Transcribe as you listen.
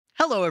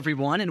Hello,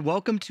 everyone, and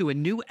welcome to a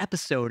new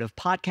episode of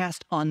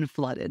Podcast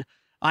Unflooded.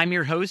 I'm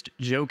your host,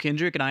 Joe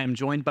Kendrick, and I am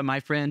joined by my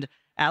friend,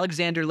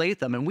 Alexander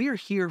Lathem, and we are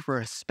here for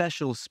a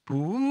special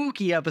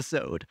spooky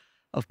episode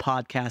of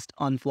Podcast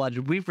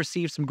Unflooded. We've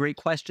received some great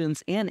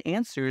questions and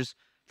answers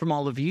from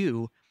all of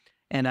you,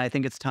 and I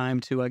think it's time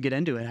to get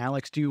into it.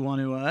 Alex, do you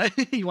want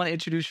to you want to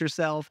introduce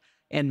yourself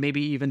and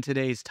maybe even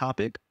today's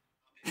topic?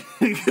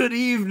 Good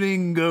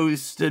evening,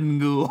 ghosts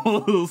and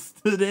ghouls.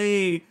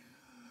 Today,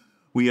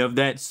 we have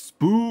that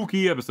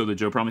spooky episode that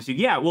Joe promised you.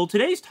 Yeah, well,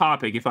 today's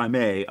topic, if I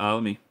may,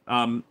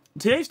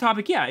 today's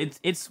topic,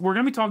 it's we're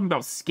gonna be talking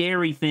about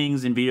scary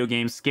things in video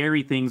games,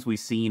 scary things we've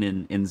seen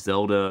in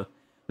Zelda,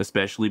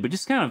 especially, but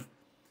just kind of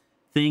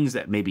things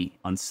that maybe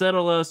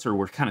unsettle us or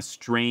were kind of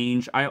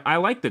strange. I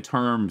like the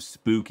term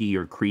spooky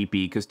or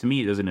creepy because to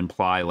me it doesn't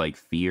imply like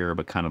fear,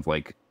 but kind of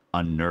like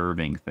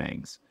unnerving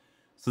things.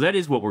 So that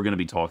is what we're going to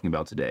be talking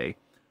about today.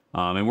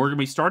 And we're going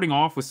to be starting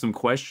off with some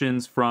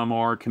questions from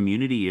our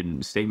community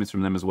and statements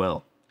from them as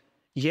well.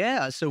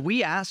 Yeah, so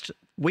we asked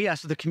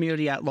the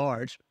community at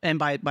large, and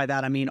by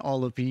that I mean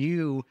all of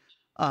you,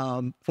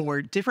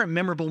 for different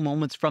memorable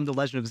moments from the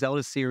Legend of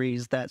Zelda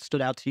series that stood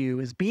out to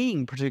you as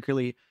being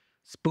particularly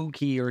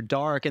spooky or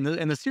dark, and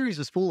the series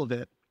is full of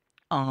it.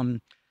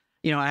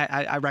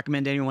 I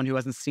recommend anyone who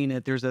hasn't seen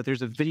it. There's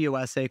a video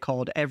essay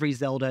called "Every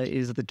Zelda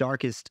is the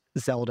Darkest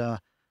Zelda,"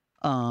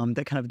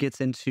 that kind of gets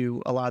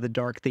into a lot of the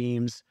dark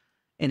themes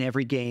in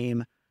every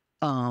game.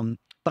 But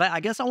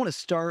I guess I want to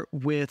start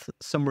with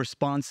some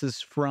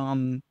responses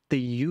from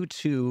the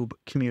YouTube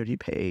community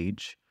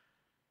page.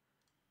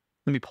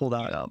 Let me pull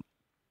that up.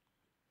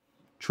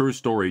 True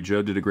story.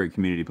 Joe did a great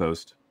community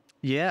post.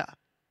 Yeah.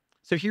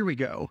 So here we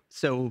go.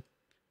 So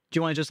do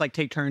you want to just like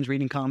take turns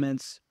reading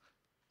comments?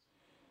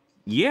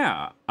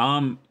 Yeah.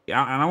 And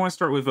I want to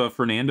start with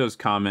Fernando's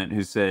comment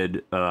who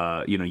said,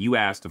 you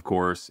asked, of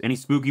course, any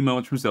spooky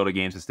moments from Zelda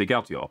games that stick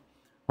out to y'all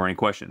or any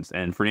questions.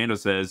 And Fernando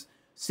says,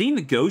 seeing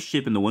the ghost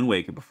ship in the Wind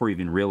Waker before you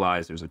even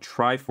realize there's a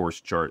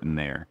Triforce chart in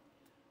there.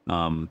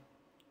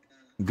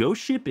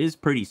 Ghost ship is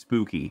pretty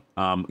spooky.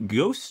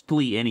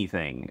 Ghostly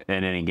anything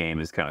in any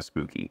game is kind of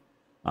spooky.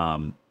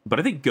 But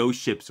I think ghost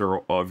ships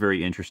are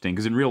very interesting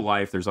because in real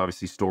life, there's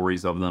obviously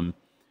stories of them.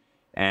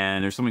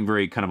 And there's something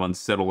very kind of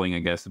unsettling, I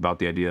guess, about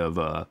the idea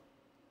of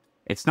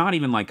it's not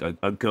even like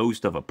a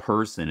ghost of a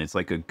person. It's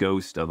like a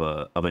ghost of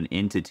an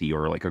entity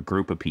or like a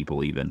group of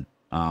people even.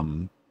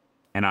 And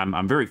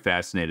I'm very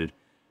fascinated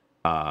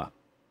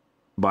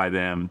by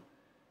them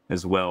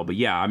as well. But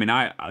yeah, I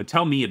mean,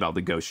 tell me about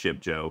the ghost ship,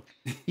 Joe.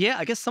 Yeah,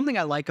 I guess something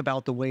I like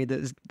about the way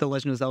that the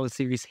Legend of Zelda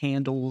series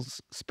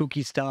handles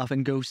spooky stuff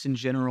and ghosts in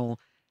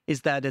general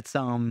is that it's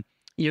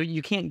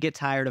you can't get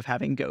tired of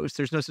having ghosts.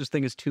 There's no such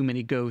thing as too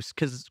many ghosts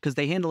because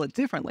they handle it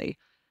differently.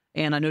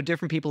 And I know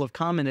different people have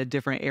commented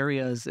different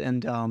areas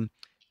and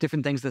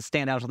different things that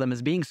stand out to them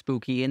as being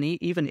spooky. And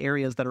even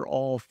areas that are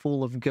all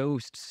full of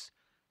ghosts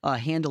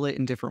handle it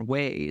in different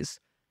ways.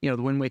 The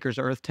Wind Waker's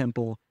Earth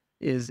Temple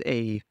is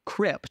a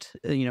crypt.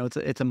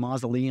 It's a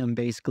mausoleum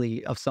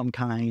basically of some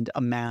kind,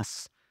 a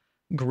mass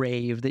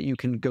grave that you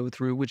can go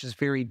through, which is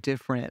very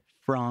different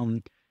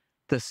from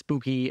the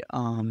spooky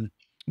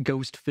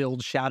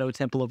ghost-filled Shadow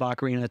Temple of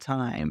Ocarina of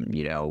Time,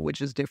 which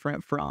is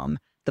different from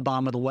the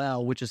Bottom of the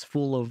Well, which is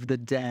full of the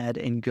dead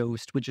and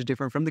ghost, which is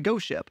different from the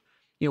ghost ship,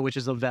 which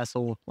is a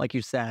vessel, like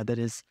you said, that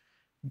is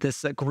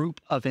this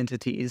group of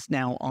entities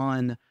now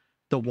on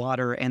the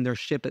water, and their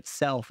ship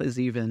itself is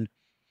even,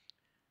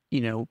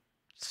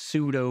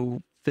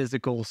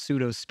 pseudo-physical,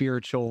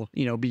 pseudo-spiritual,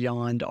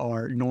 beyond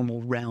our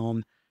normal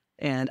realm.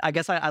 And I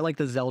guess I like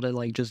that Zelda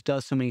just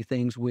does so many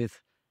things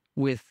with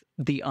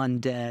the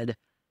undead.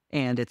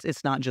 And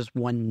it's not just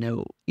one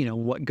note,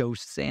 what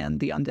ghosts and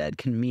the undead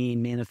can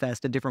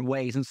manifest in different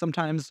ways. And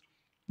sometimes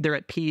they're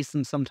at peace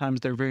and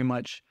sometimes they're very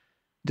much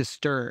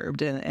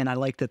disturbed. And I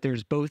like that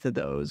there's both of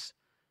those.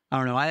 I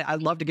don't know.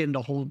 I'd love to get into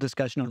a whole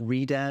discussion on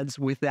redeads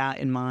with that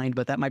in mind,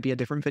 but that might be a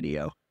different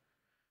video.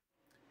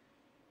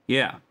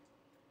 Yeah.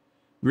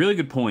 Really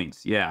good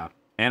points. Yeah.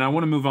 And I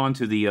want to move on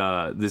to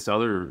the this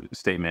other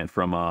statement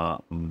from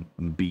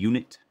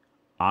Bunit.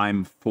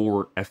 I'm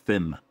for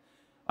FM.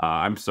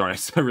 I'm sorry,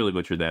 I really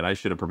butchered that. I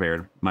should have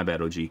prepared. My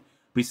bad, OG.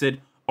 But he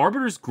said,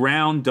 Arbiter's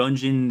Ground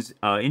Dungeon's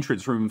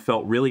entrance room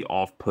felt really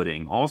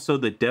off-putting. Also,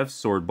 the Death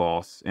Sword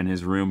boss in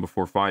his room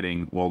before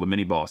fighting, well, the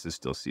mini-boss is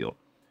still sealed.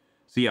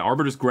 So yeah,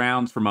 Arbiter's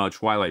Grounds from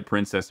Twilight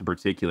Princess in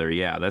particular,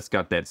 yeah, that's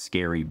got that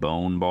scary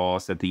bone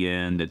boss at the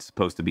end. It's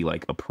supposed to be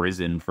like a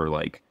prison for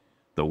like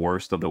the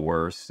worst of the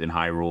worst in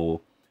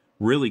Hyrule.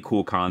 Really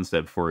cool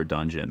concept for a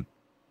dungeon.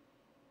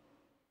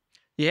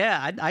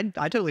 Yeah, I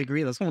totally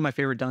agree. That's one of my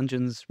favorite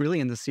dungeons, really,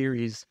 in the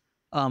series.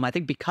 I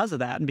think because of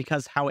that, and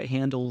because how it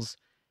handles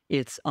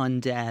its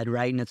undead,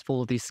 right? And it's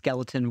full of these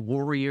skeleton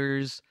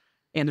warriors,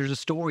 and there's a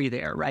story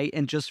there, right?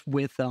 And just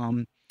with,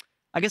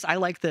 I guess I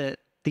like that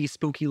these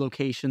spooky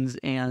locations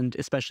and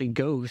especially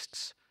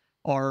ghosts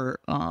are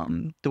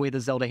the way that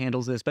Zelda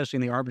handles it, especially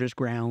in the Arbiter's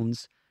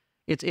Grounds.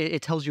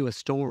 It tells you a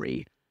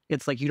story.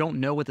 It's like you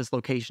don't know what this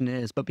location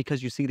is, but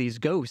because you see these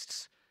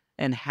ghosts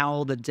and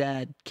how the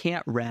dead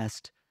can't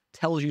rest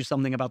tells you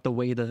something about the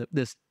way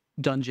this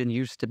dungeon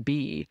used to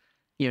be.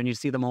 And you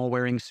see them all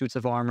wearing suits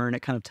of armor, and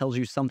it kind of tells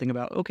you something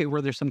about, okay,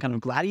 were there some kind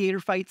of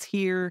gladiator fights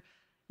here?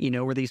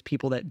 Were these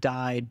people that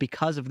died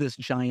because of this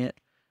giant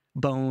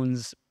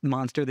bones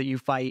monster that you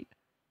fight,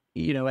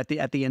 at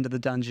the end of the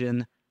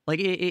dungeon? Like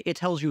it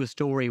tells you a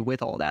story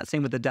with all that.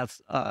 Same with the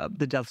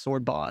death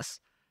sword boss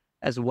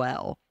as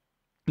well.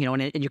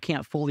 And you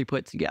can't fully put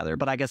it together,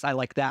 but I guess I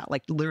like that,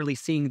 like literally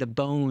seeing the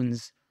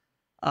bones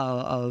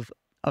of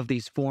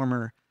these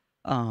former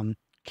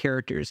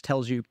characters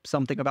tells you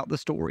something about the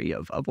story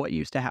of what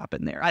used to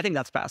happen there. I think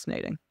that's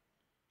fascinating.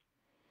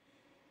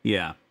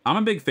 Yeah, I'm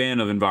a big fan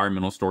of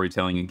environmental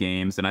storytelling in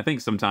games, and I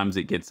think sometimes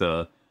it gets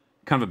a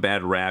kind of a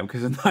bad rap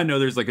because I know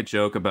there's like a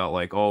joke about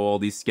like, oh, all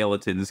these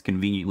skeletons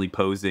conveniently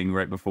posing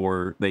right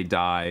before they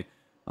die.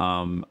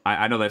 I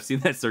know that I've seen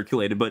that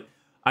circulated, but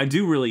I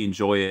do really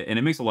enjoy it, and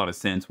it makes a lot of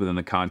sense within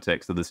the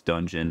context of this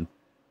dungeon.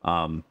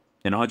 And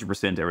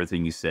 100%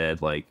 everything you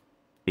said, like,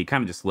 it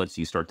kind of just lets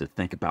you start to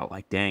think about,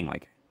 like, dang,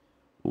 like,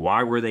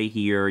 why were they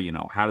here?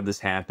 How did this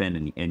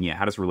happen? And yeah,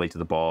 how does it relate to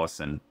the boss?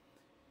 And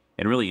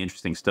really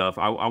interesting stuff.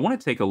 I want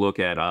to take a look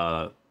at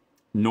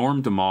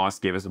Norm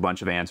DeMoss gave us a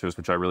bunch of answers,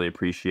 which I really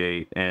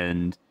appreciate.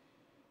 And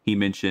he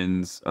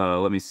mentions,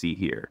 let me see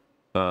here.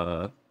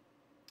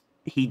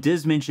 He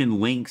does mention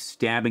Link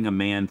stabbing a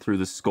man through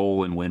the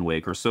skull in Wind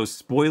Waker. So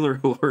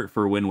spoiler alert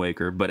for Wind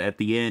Waker, but at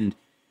the end,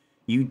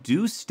 you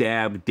do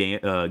stab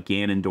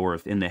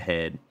Ganondorf in the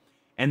head.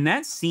 And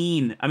that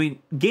scene, I mean,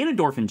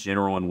 Ganondorf in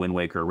general in Wind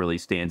Waker really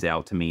stands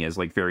out to me as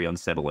like very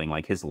unsettling.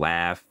 Like his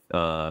laugh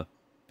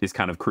is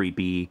kind of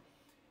creepy,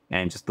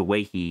 and just the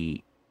way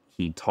he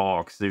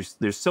talks.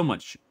 There's so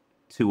much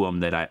to him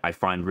that I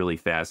find really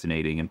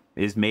fascinating, and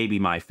is maybe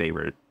my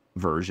favorite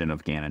version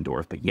of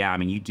Ganondorf. But yeah, I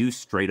mean, you do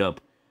straight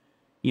up,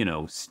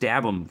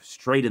 stab him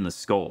straight in the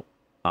skull,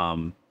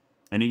 and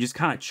he just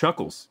kind of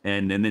chuckles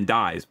and then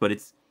dies. But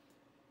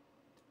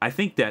I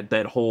think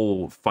that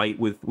whole fight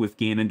with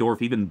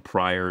Ganondorf, even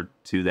prior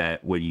to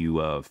that, when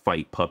you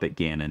fight Puppet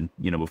Ganon,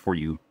 before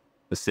you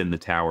ascend the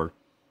tower,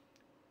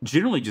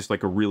 generally just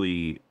like a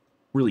really,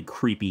 really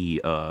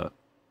creepy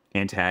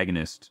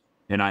antagonist.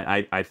 And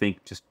I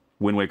think just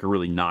Wind Waker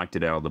really knocked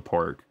it out of the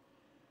park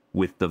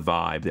with the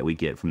vibe that we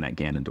get from that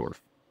Ganondorf.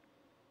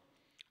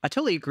 I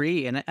totally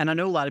agree. And I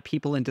know a lot of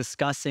people in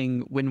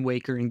discussing Wind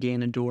Waker and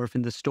Ganondorf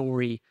and the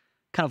story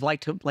kind of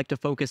like to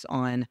focus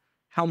on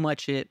how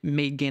much it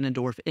made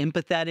Ganondorf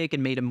empathetic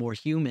and made him more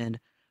human.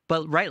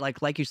 But right,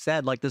 like you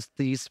said, like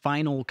these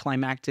final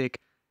climactic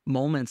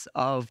moments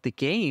of the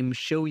game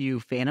show you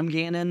Phantom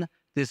Ganon,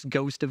 this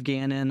ghost of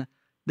Ganon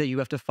that you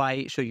have to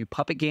fight, show you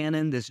Puppet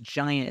Ganon, this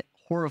giant,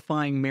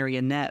 horrifying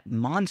marionette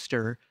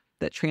monster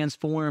that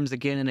transforms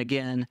again and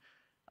again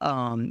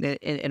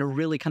in a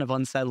really kind of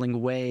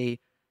unsettling way.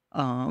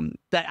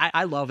 That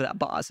I love that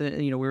boss. And,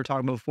 we were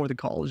talking about before the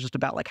call, is just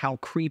about like how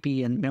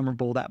creepy and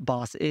memorable that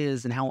boss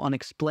is and how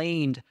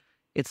unexplained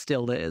it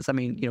still is. I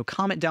mean,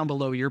 comment down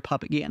below your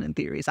Puppet Ganon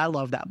theories. I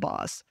love that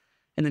boss.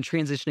 And then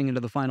transitioning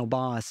into the final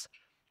boss,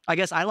 I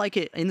guess I like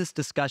it in this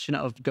discussion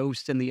of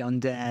ghosts and the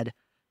undead.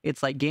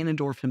 It's like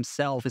Ganondorf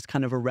himself is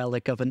kind of a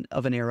relic of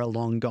an era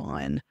long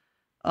gone.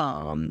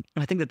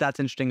 I think that's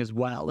interesting as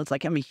well. It's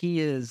like, I mean,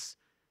 he is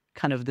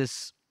kind of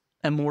this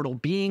immortal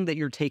being that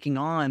you're taking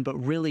on, but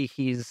really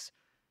he's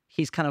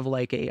kind of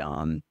like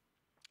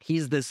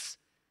he's this,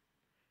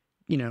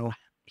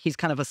 he's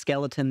kind of a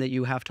skeleton that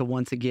you have to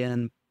once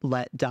again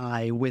let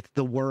die with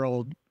the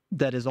world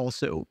that is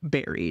also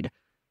buried.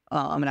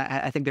 And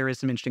I think there is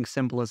some interesting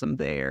symbolism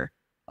there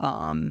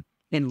in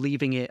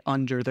leaving it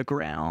under the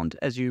ground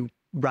as you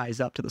rise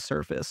up to the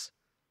surface.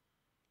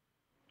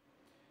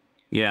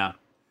 Yeah.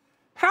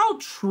 How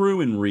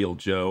true and real,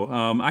 Joe.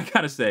 I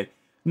gotta say,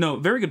 no,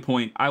 very good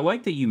point. I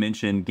like that you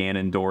mentioned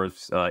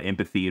Ganondorf's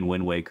empathy in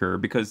Wind Waker,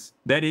 because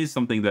that is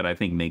something that I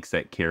think makes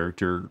that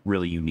character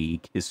really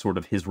unique, is sort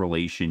of his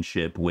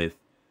relationship with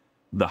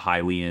the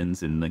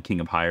Hylians and the King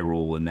of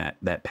Hyrule and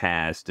that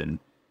past, and,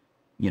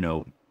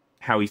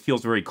 how he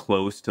feels very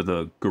close to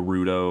the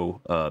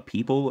Gerudo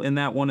people in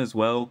that one as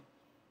well.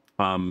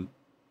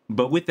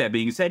 But with that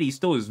being said, he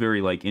still is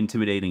very like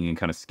intimidating and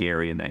kind of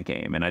scary in that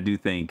game. And I do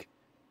think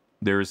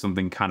there is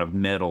something kind of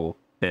metal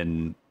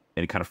and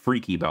kind of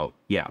freaky about,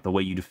 the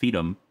way you defeat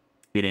him.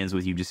 It ends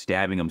with you just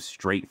stabbing him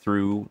straight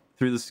through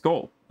the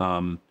skull.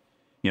 It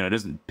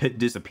doesn't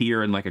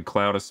disappear in like a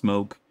cloud of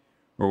smoke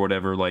or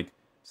whatever, like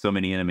so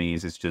many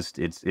enemies. It's just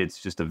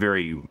a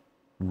very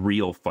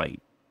real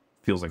fight.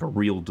 Feels like a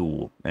real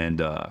duel.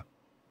 And I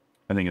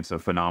think it's a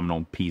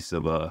phenomenal piece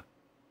of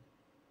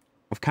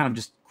kind of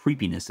just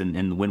creepiness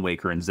in Wind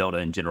Waker and Zelda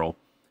in general.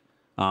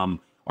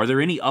 Are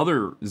there any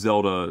other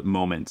Zelda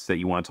moments that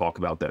you want to talk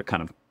about that are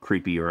kind of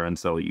creepy or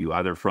unsettle you,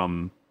 either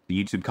from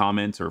the YouTube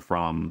comments or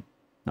from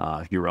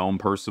your own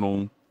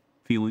personal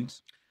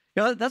feelings?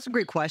 Yeah, that's a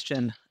great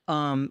question.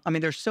 I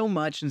mean, there's so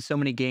much in so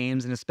many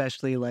games, and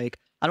especially like,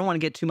 I don't want to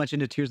get too much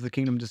into Tears of the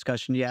Kingdom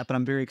discussion yet, but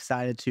I'm very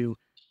excited to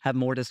have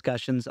more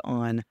discussions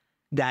on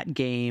that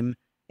game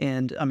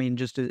And I mean,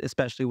 just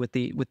especially with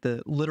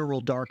the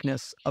literal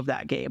darkness of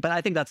that game. But I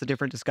think that's a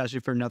different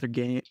discussion for another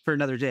game for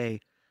another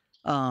day.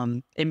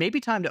 It may be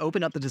time to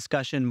open up the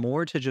discussion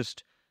more to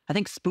just, I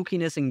think,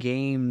 spookiness in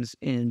games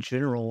in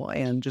general,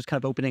 and just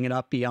kind of opening it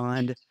up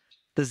beyond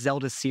the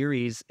Zelda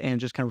series and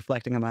just kind of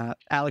reflecting on that.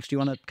 Alex, do you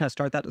want to kind of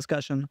start that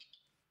discussion?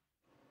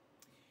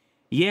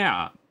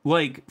 Yeah,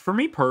 like for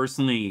me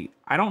personally,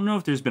 I don't know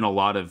if there's been a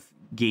lot of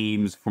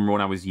games from when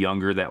I was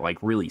younger that like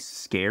really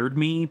scared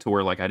me to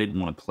where like I didn't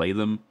want to play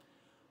them.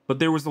 But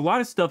there was a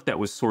lot of stuff that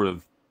was sort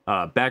of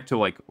back to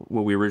like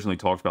what we originally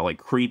talked about, like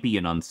creepy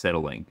and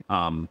unsettling.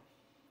 And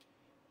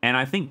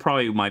I think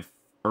probably my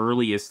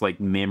earliest like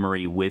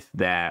memory with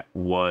that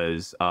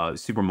was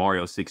Super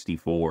Mario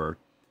 64.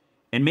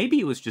 And maybe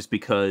it was just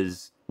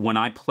because when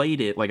I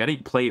played it, like I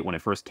didn't play it when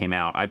it first came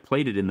out. I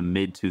played it in the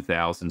mid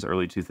 2000s,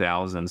 early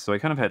 2000s. So I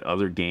kind of had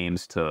other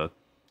games to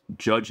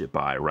judge it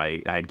by,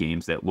 right? I had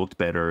games that looked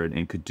better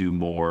and could do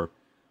more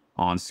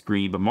on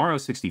screen. But Mario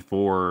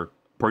 64,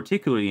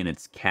 particularly in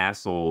its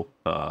castle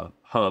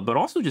hub, but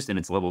also just in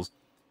its levels,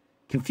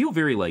 can feel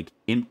very like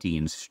empty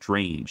and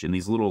strange, and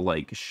these little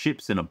like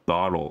ships in a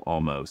bottle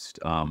almost.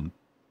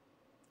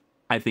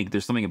 I think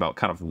there's something about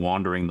kind of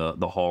wandering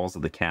the halls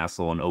of the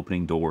castle and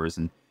opening doors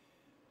and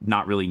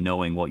not really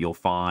knowing what you'll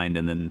find,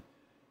 and then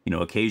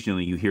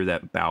occasionally you hear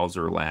that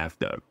Bowser laugh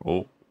that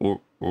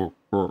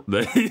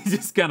that it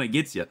just kind of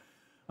gets you.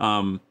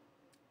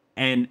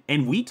 And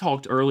we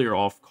talked earlier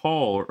off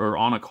call or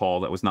on a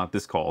call that was not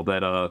this call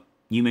that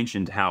you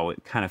mentioned how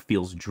it kind of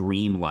feels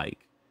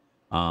dreamlike.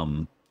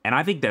 And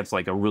I think that's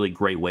like a really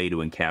great way to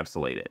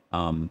encapsulate it.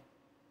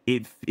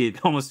 It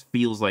almost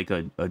feels like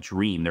a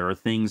dream. There are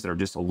things that are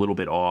just a little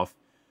bit off,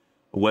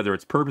 whether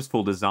it's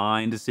purposeful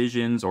design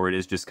decisions or it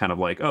is just kind of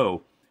like,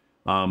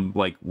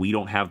 like we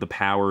don't have the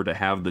power to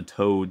have the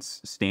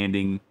toads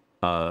standing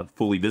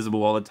fully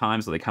visible all the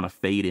time, so they kind of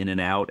fade in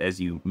and out as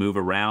you move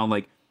around.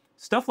 Like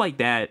stuff like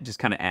that just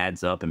kind of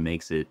adds up and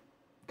makes it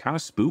kind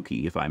of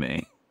spooky, if I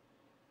may.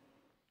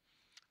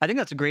 I think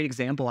that's a great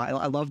example.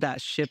 I love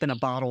that ship in a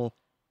bottle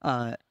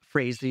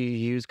phrase that you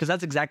use, because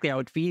that's exactly how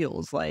it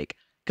feels like.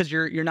 Because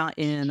you're not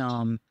in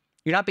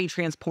you're not being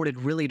transported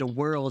really to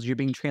worlds. You're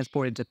being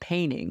transported to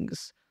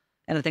paintings,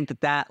 and I think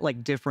that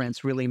like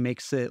difference really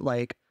makes it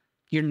like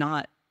you're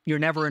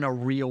never in a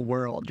real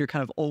world. You're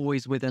kind of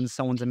always within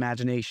someone's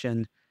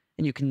imagination,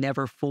 and you can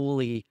never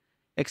fully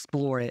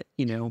explore it.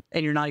 And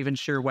you're not even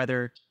sure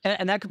whether,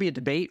 and that could be a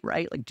debate,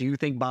 right? Like, do you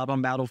think Bob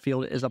on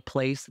Battlefield is a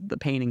place the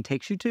painting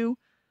takes you to?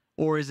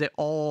 Or is it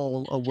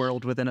all a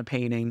world within a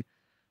painting?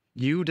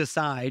 You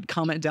decide,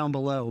 comment down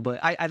below. But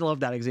I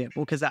love that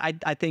example, because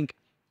I think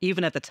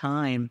even at the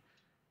time,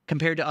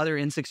 compared to other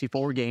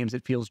N64 games,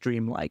 it feels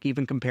dreamlike.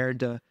 Even compared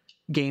to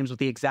games with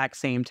the exact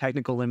same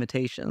technical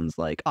limitations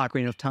like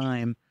Ocarina of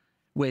Time,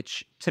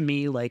 which to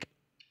me, like,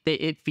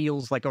 it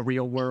feels like a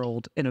real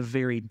world in a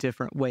very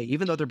different way,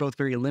 even though they're both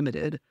very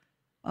limited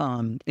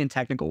in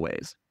technical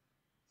ways.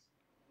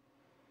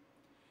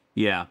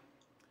 Yeah.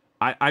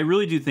 I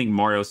really do think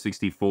Mario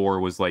 64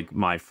 was like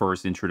my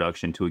first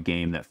introduction to a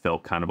game that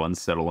felt kind of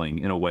unsettling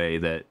in a way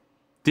that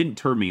didn't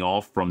turn me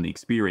off from the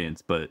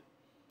experience, but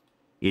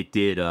it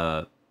did,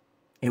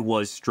 it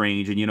was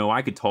strange. And,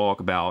 I could talk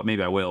about,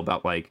 maybe I will,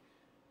 about like,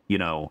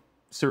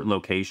 certain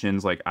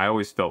locations. Like I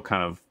always felt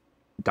kind of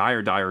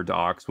Dire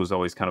Docks was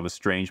always kind of a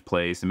strange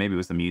place, and maybe it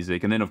was the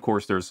music. And then of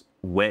course there's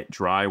Wet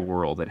Dry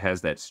World that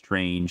has that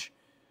strange,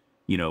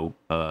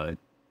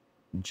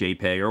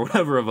 JPEG or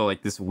whatever of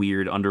like this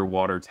weird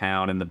underwater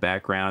town in the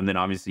background. And then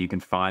obviously you can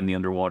find the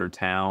underwater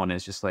town, and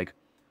it's just like,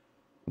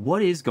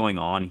 what is going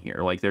on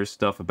here? Like there's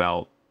stuff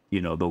about,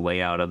 the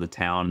layout of the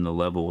town and the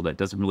level that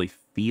doesn't really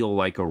feel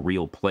like a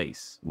real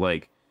place.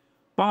 Like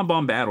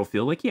Bomb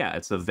Battlefield, like, yeah,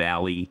 it's a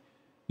valley,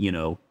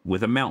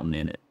 with a mountain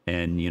in it.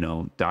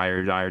 And,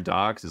 Dire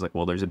Docks is like,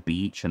 well, there's a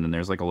beach, and then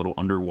there's like a little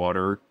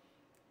underwater,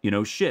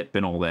 ship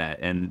and all that.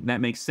 And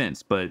that makes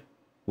sense. But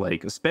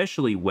like,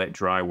 especially Wet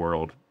Dry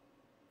World,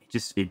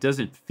 it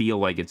doesn't feel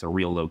like it's a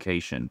real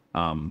location.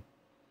 And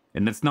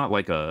that's not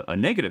like a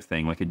negative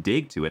thing, like a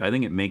dig to it. I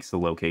think it makes the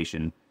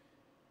location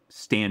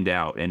stand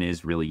out and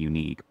is really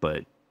unique,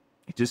 but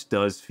it just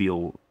does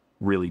feel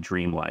really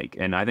dreamlike.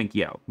 And I think,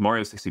 yeah,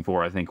 Mario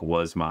 64, I think,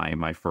 was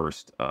my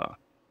first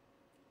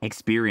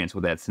experience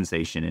with that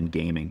sensation in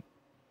gaming.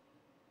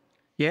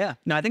 Yeah,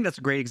 no, I think that's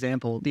a great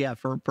example. Yeah,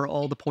 for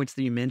all the points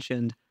that you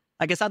mentioned.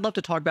 I guess I'd love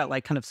to talk about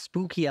like kind of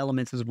spooky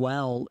elements as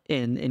well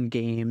in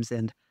games,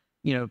 and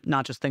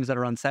not just things that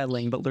are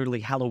unsettling, but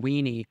literally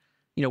Halloweeny.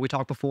 We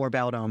talked before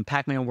about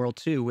Pac-Man World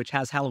 2, which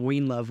has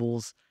Halloween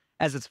levels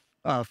as its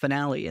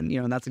finale,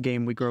 and that's a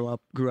game we grew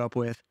up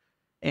with.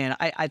 And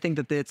I think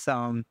that it's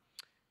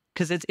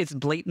because it's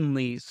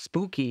blatantly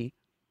spooky.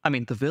 I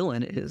mean, the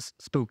villain is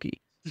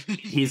spooky.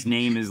 His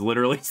name is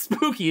literally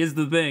Spooky is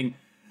the thing.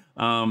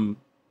 And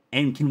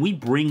can we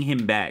bring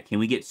him back? Can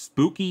we get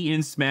Spooky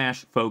in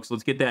Smash, folks?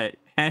 Let's get that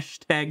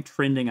hashtag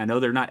trending. I know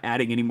they're not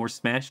adding any more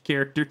Smash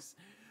characters,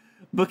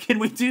 but can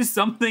we do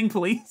something,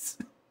 please?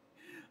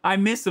 I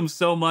miss him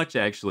so much,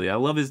 actually. I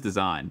love his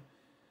design.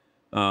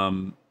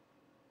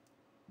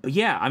 But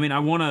yeah, I mean, I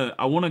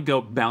wanna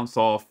go bounce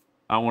off.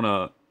 I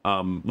wanna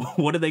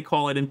what do they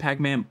call it in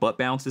Pac-Man? Butt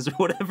bounces or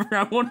whatever.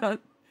 I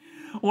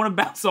wanna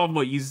bounce off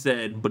what you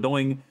said, but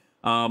doing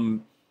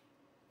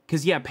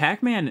because yeah,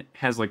 Pac-Man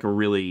has like a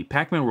really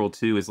Pac-Man World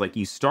 2 is like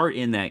you start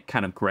in that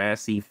kind of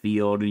grassy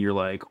field and you're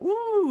like, ooh,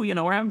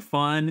 we're having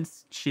fun,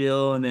 it's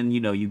chill, and then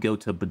you go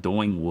to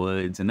Bedoing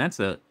Woods, and that's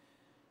a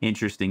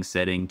interesting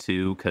setting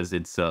too, because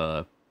it's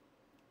the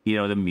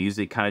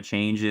music kind of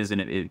changes, and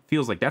it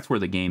feels like that's where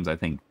the games, I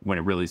think, when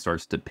it really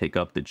starts to pick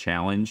up the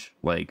challenge,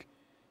 like,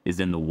 is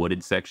in the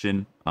wooded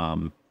section,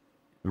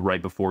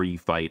 right before you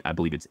fight, I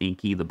believe it's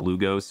Inky, the blue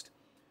ghost.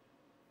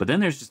 But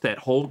then there's just that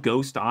whole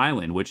Ghost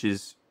Island, which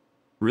is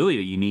really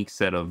a unique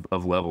set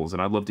of levels,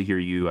 and I'd love to hear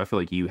you. I feel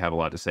like you have a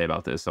lot to say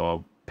about this, so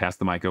I'll pass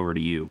the mic over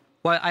to you.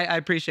 Well, I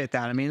appreciate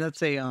that. I mean,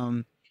 that's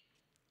a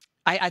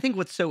I think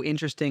what's so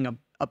interesting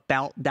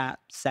about that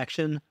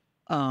section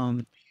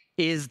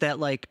is that,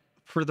 like,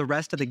 for the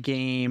rest of the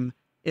game,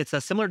 it's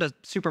similar to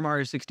Super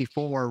Mario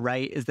 64,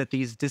 right? Is that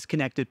these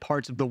disconnected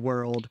parts of the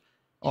world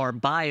are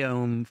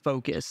biome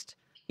focused.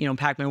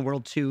 Pac-Man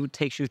World 2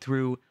 takes you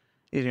through,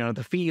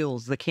 the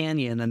fields, the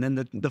canyon, and then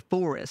the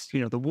forest,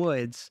 the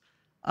woods,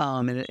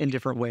 in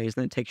different ways.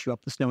 Then it takes you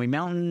up the snowy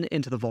mountain,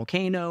 into the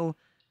volcano,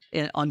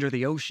 under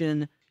the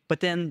ocean. But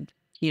then,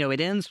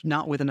 it ends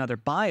not with another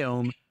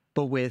biome,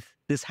 but with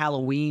this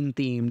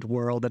Halloween-themed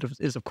world that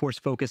is, of course,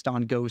 focused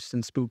on ghosts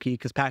and spooky,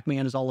 because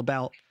Pac-Man is all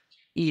about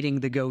eating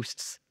the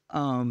ghosts.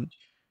 So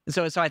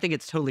I think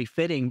it's totally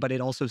fitting, but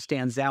it also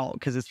stands out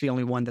because it's the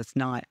only one that's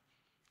not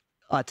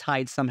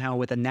tied somehow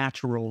with a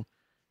natural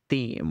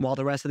theme, while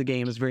the rest of the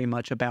game is very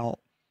much about,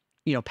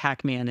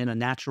 Pac-Man in a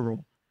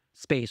natural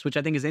space, which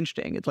I think is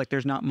interesting. It's like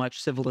there's not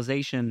much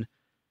civilization.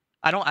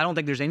 I don't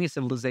think there's any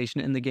civilization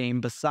in the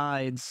game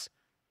besides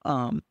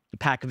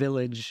Pac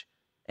Village,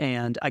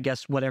 and I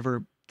guess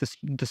whatever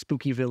the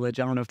spooky village.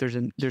 I don't know if there's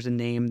a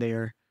name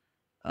there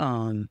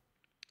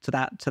to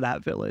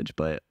that village,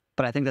 but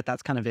I think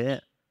that's kind of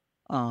it.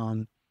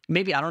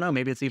 Maybe, I don't know,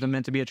 maybe it's even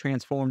meant to be a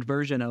transformed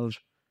version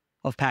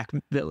of Pac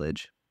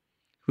Village.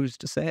 Who's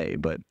to say?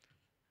 But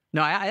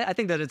no, I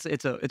think that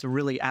it's a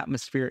really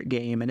atmospheric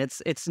game, and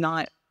it's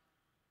not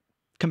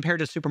compared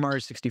to Super Mario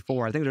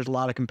 64. I think there's a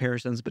lot of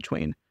comparisons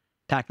between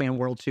Pac-Man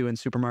World 2 and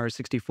Super Mario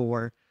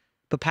 64,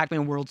 but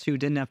Pac-Man World 2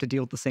 didn't have to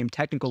deal with the same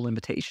technical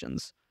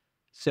limitations,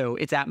 so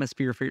its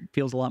atmosphere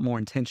feels a lot more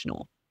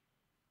intentional.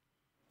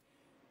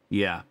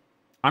 Yeah.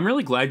 I'm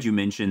really glad you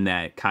mentioned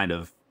that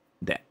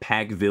that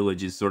Pac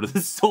Village is sort of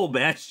the sole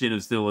bastion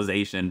of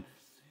civilization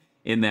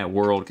in that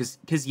world.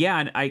 Cause yeah,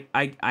 and I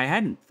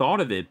hadn't thought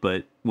of it,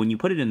 but when you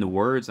put it in the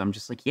words, I'm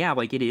just like, yeah,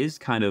 like it is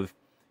kind of,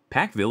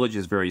 Pac Village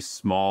is very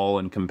small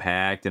and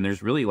compact, and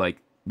there's really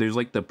there's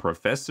the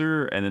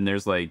professor, and then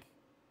there's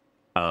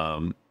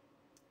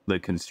the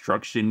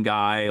construction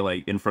guy,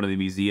 like in front of the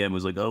museum,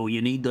 was like, oh, you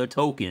need the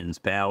tokens,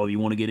 pal, if you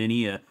want to get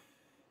any,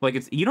 like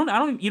it's, you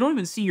don't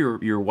even see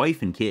your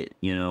wife and kid,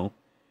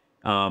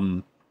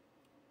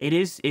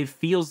 it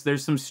feels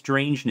there's some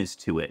strangeness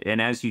to it.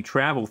 And as you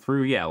travel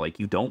through, yeah, like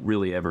you don't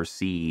really ever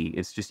see,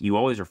 it's just, you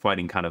always are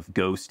fighting kind of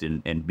ghost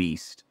and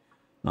beast.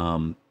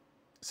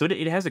 So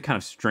it has a kind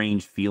of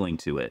strange feeling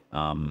to it.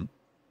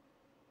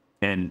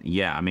 And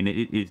yeah, I mean,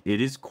 it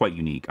is quite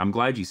unique. I'm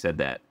glad you said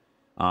that.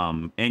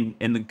 And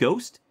the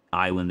ghost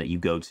island that you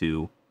go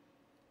to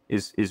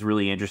is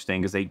really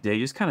interesting, because they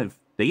just kind of,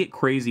 they get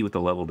crazy with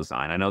the level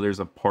design. I know there's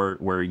a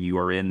part where you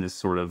are in this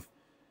sort of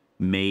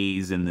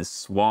maze in this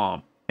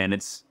swamp, and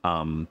it's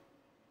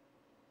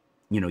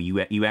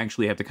you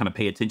actually have to kind of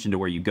pay attention to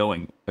where you're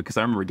going, because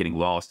I remember getting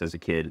lost as a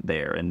kid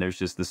there, and there's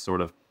just this sort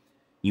of,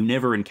 you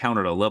never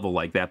encountered a level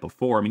like that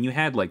before. I mean, you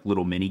had like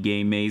little mini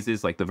game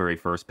mazes like the very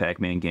first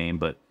Pac-Man game,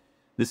 but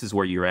this is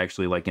where you're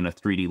actually like in a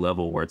 3D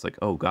level where it's like,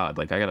 oh god,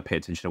 like I gotta pay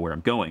attention to where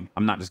I'm going.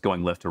 I'm not just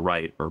going left to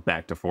right or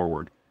back to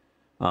forward.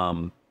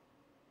 And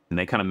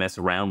they kind of mess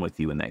around with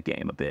you in that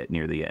game a bit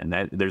near the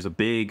end. There's a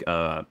big,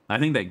 I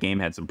think that game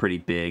had some pretty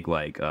big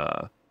like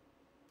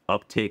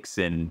upticks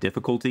in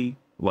difficulty.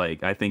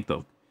 Like I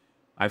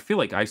feel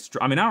like I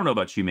mean, I don't know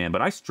about you, man,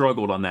 but I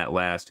struggled on that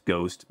last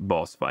ghost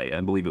boss fight.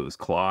 I believe it was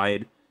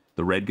Clyde,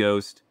 the red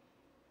ghost.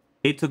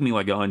 It took me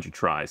like 100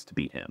 tries to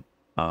beat him.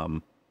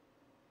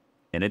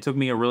 And it took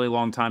me a really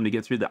long time to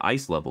get through the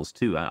ice levels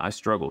too. I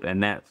struggled.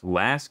 And that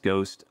last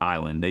ghost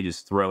island, they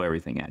just throw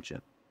everything at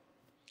you.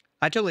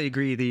 I totally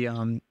agree.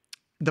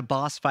 The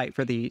boss fight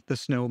for the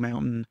snow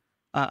mountain,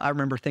 I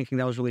remember thinking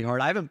that was really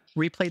hard. I haven't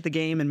replayed the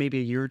game in maybe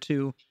a year or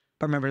two,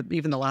 but I remember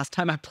even the last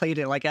time I played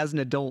it, like as an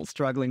adult,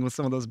 struggling with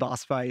some of those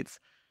boss fights.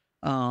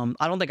 I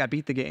don't think I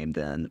beat the game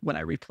then when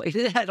I replayed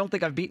it. I don't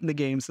think I've beaten the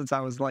game since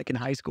I was like in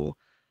high school,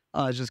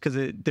 just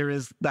because there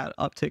is that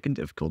uptick in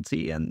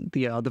difficulty, and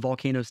the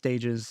volcano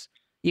stages,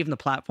 even the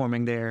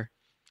platforming there.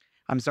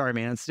 I'm sorry,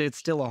 man. It's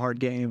still a hard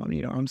game. I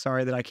mean, I'm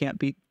sorry that I can't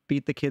beat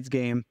the kids'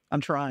 game.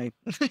 I'm trying.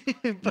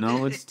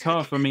 No, it's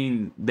tough. I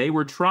mean, they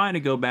were trying to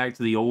go back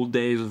to the old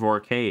days of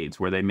arcades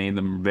where they made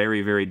them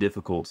very, very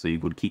difficult so you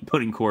would keep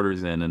putting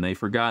quarters in, and they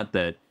forgot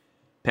that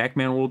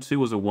Pac-Man World 2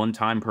 was a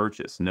one-time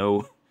purchase.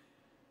 No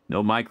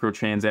No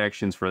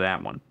microtransactions for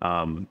that one.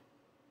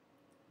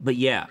 But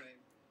yeah.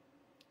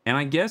 And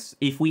I guess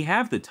if we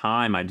have the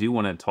time, I do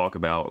want to talk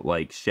about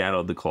like Shadow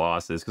of the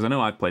Colossus, because I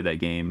know I've played that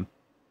game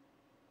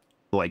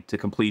like to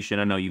completion.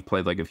 I know you've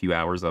played like a few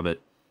hours of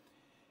it.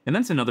 And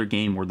that's another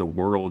game where the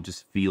world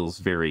just feels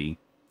very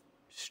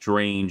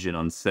strange and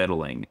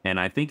unsettling. And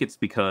I think it's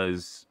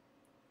because,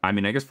 I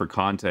mean, I guess for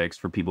context,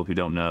 for people who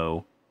don't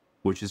know,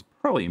 which is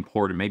probably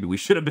important, maybe we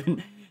should have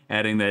been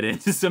adding that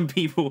into some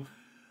people.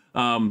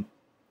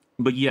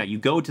 But yeah, you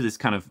go to this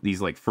kind of,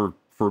 these like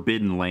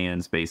forbidden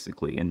lands,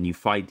 basically, and you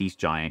fight these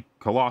giant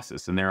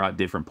colossus, and they're at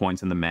different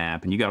points in the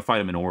map, and you got to fight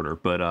them in order.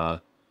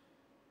 But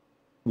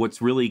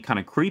what's really kind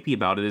of creepy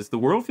about it is the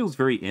world feels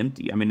very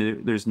empty. I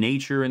mean, there's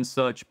nature and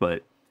such,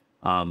 but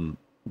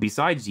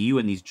besides you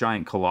and these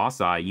giant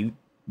colossi, you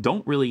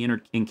don't really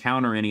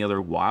encounter any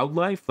other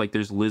wildlife. Like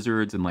there's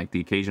lizards and like the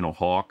occasional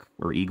hawk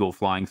or eagle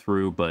flying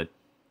through, but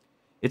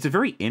it's a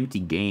very empty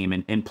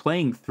game. And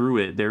playing through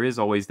it, there is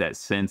always that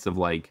sense of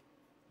like,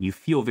 you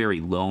feel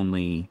very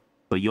lonely,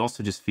 but you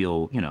also just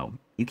feel, you know,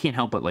 you can't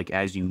help but like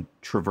as you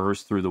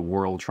traverse through the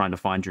world trying to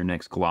find your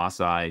next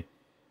colossi, I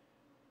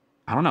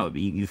don't know,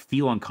 you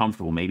feel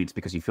uncomfortable. Maybe it's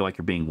because you feel like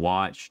you're being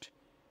watched.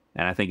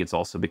 And I think it's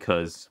also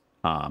because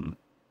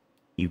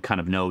you kind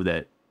of know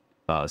that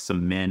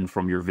some men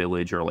from your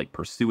village are like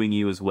pursuing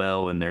you as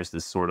well. And there's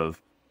this sort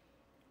of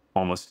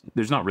almost,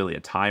 there's not really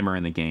a timer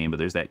in the game, but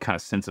there's that kind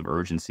of sense of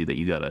urgency that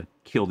you got to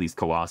kill these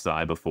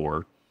colossi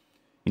before,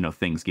 you know,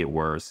 things get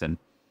worse. And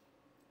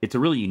it's a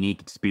really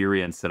unique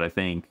experience that I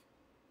think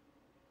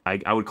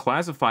I would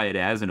classify it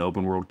as an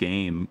open world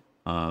game.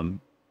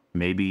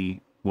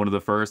 Maybe one of the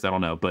first, I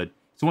don't know, but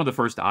it's one of the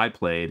first I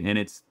played, and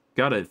it's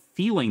got a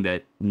feeling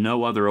that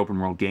no other open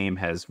world game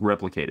has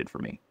replicated for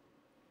me.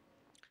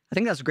 I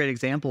think that's a great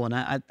example, and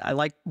I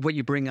like what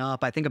you bring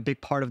up. I think a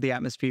big part of the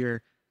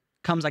atmosphere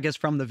comes, I guess,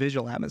 from the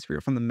visual atmosphere,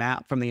 from the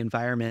map, from the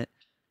environment.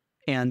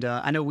 And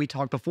I know we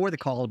talked before the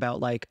call about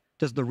like,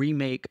 does the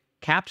remake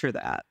capture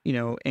that, you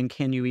know, and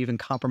can you even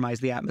compromise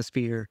the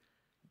atmosphere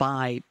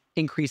by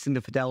increasing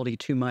the fidelity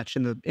too much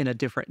in a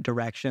different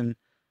direction?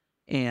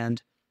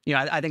 And you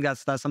know, I think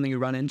that's something you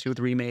run into with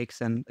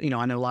remakes. And you know,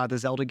 I know a lot of the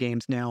Zelda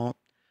games now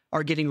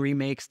are getting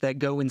remakes that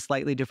go in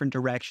slightly different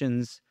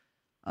directions,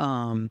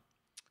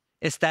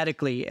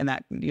 aesthetically. And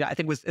that, you know, I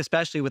think was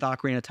especially with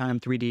Ocarina of Time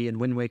 3D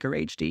and Wind Waker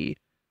HD.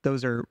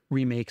 Those are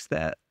remakes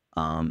that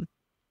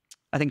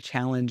I think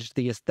challenge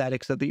the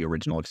aesthetics of the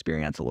original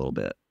experience a little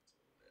bit.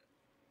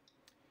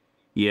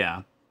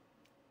 Yeah,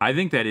 I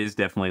think that is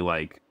definitely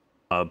like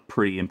a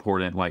pretty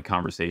important like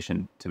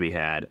conversation to be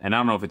had. And I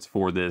don't know if it's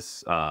for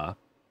this,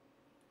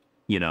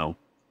 you know,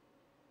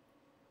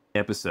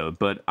 episode,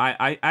 but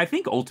I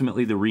think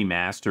ultimately the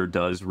remaster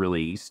does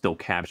really still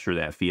capture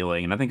that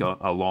feeling. And I think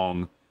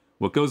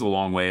what goes a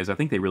long way is I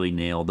think they really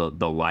nail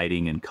the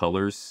lighting and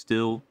colors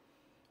still.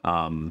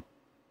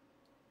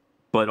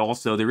 But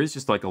also there is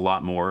just like a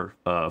lot more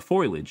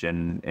foliage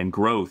and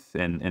growth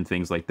and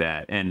things like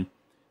that. And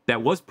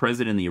that was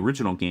present in the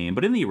original game.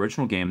 But in the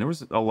original game, there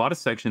was a lot of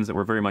sections that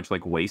were very much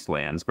like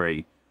wastelands,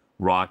 very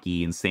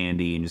rocky and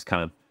sandy and just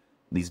kind of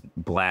these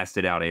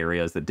blasted out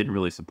areas that didn't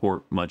really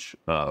support much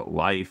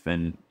life.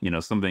 And, you know,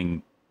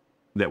 something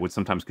that would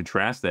sometimes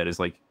contrast that is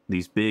like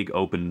these big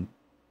open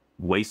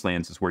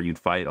wastelands is where you'd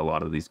fight a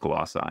lot of these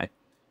colossi.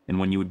 And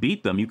when you would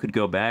beat them, you could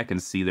go back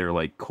and see their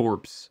like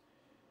corpse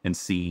and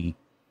see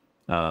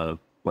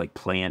like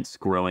plants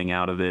growing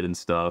out of it and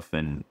stuff,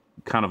 and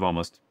kind of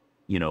almost,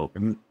 you know,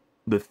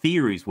 the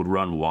theories would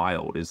run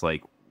wild. Is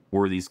like,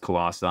 were these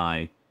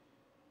colossi,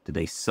 did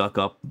they suck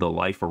up the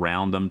life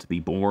around them to be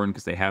born?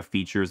 Because they have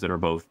features that are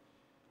both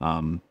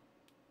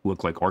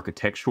look like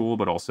architectural,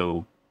 but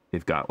also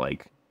they've got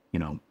like, you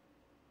know,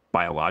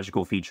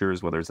 biological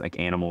features, whether it's like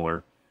animal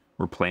or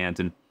plant.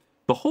 And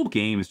the whole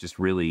game is just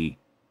really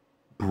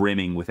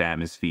brimming with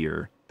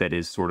atmosphere that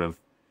is sort of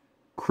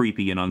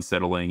creepy and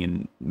unsettling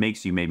and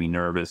makes you maybe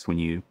nervous when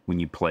you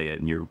play it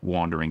and you're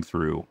wandering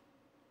through.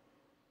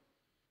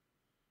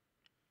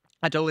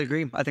 I totally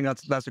agree. I think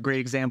that's a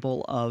great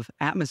example of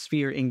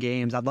atmosphere in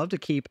games. I'd love to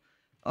keep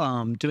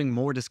doing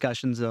more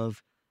discussions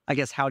of, I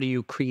guess, how do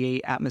you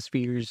create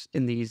atmospheres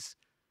in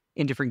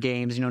different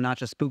games, you know, not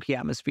just spooky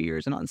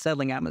atmospheres and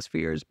unsettling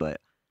atmospheres,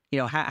 but, you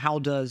know, how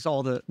does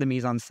all the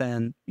mise en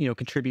scène, you know,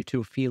 contribute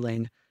to a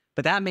feeling?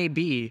 But that may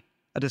be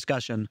a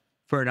discussion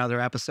for another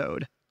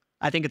episode.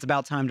 I think it's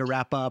about time to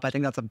wrap up. I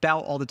think that's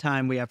about all the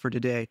time we have for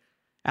today.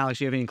 Alex,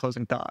 do you have any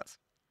closing thoughts?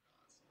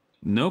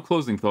 No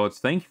closing thoughts.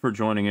 Thank you for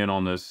joining in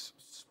on this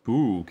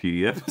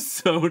spooky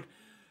episode.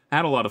 I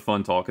had a lot of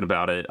fun talking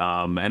about it.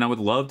 And I would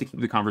love to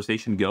keep the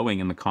conversation going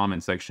in the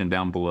comment section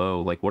down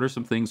below. Like, what are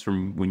some things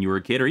from when you were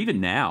a kid, or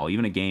even now,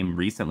 even a game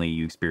recently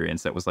you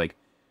experienced that was like,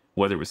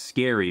 whether it was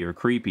scary or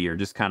creepy or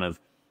just kind of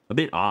a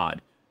bit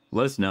odd?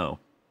 Let us know.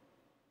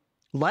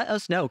 Let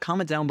us know.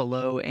 Comment down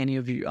below any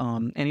of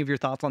your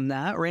thoughts on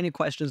that, or any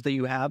questions that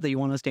you have that you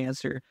want us to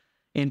answer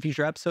in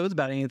future episodes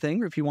about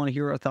anything, or if you want to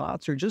hear our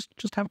thoughts or just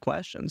have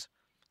questions.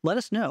 Let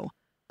us know.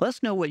 Let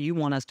us know what you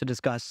want us to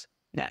discuss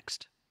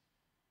next.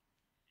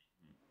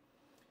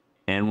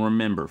 And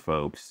remember,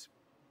 folks,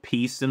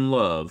 peace and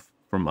love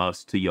from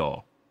us to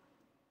y'all.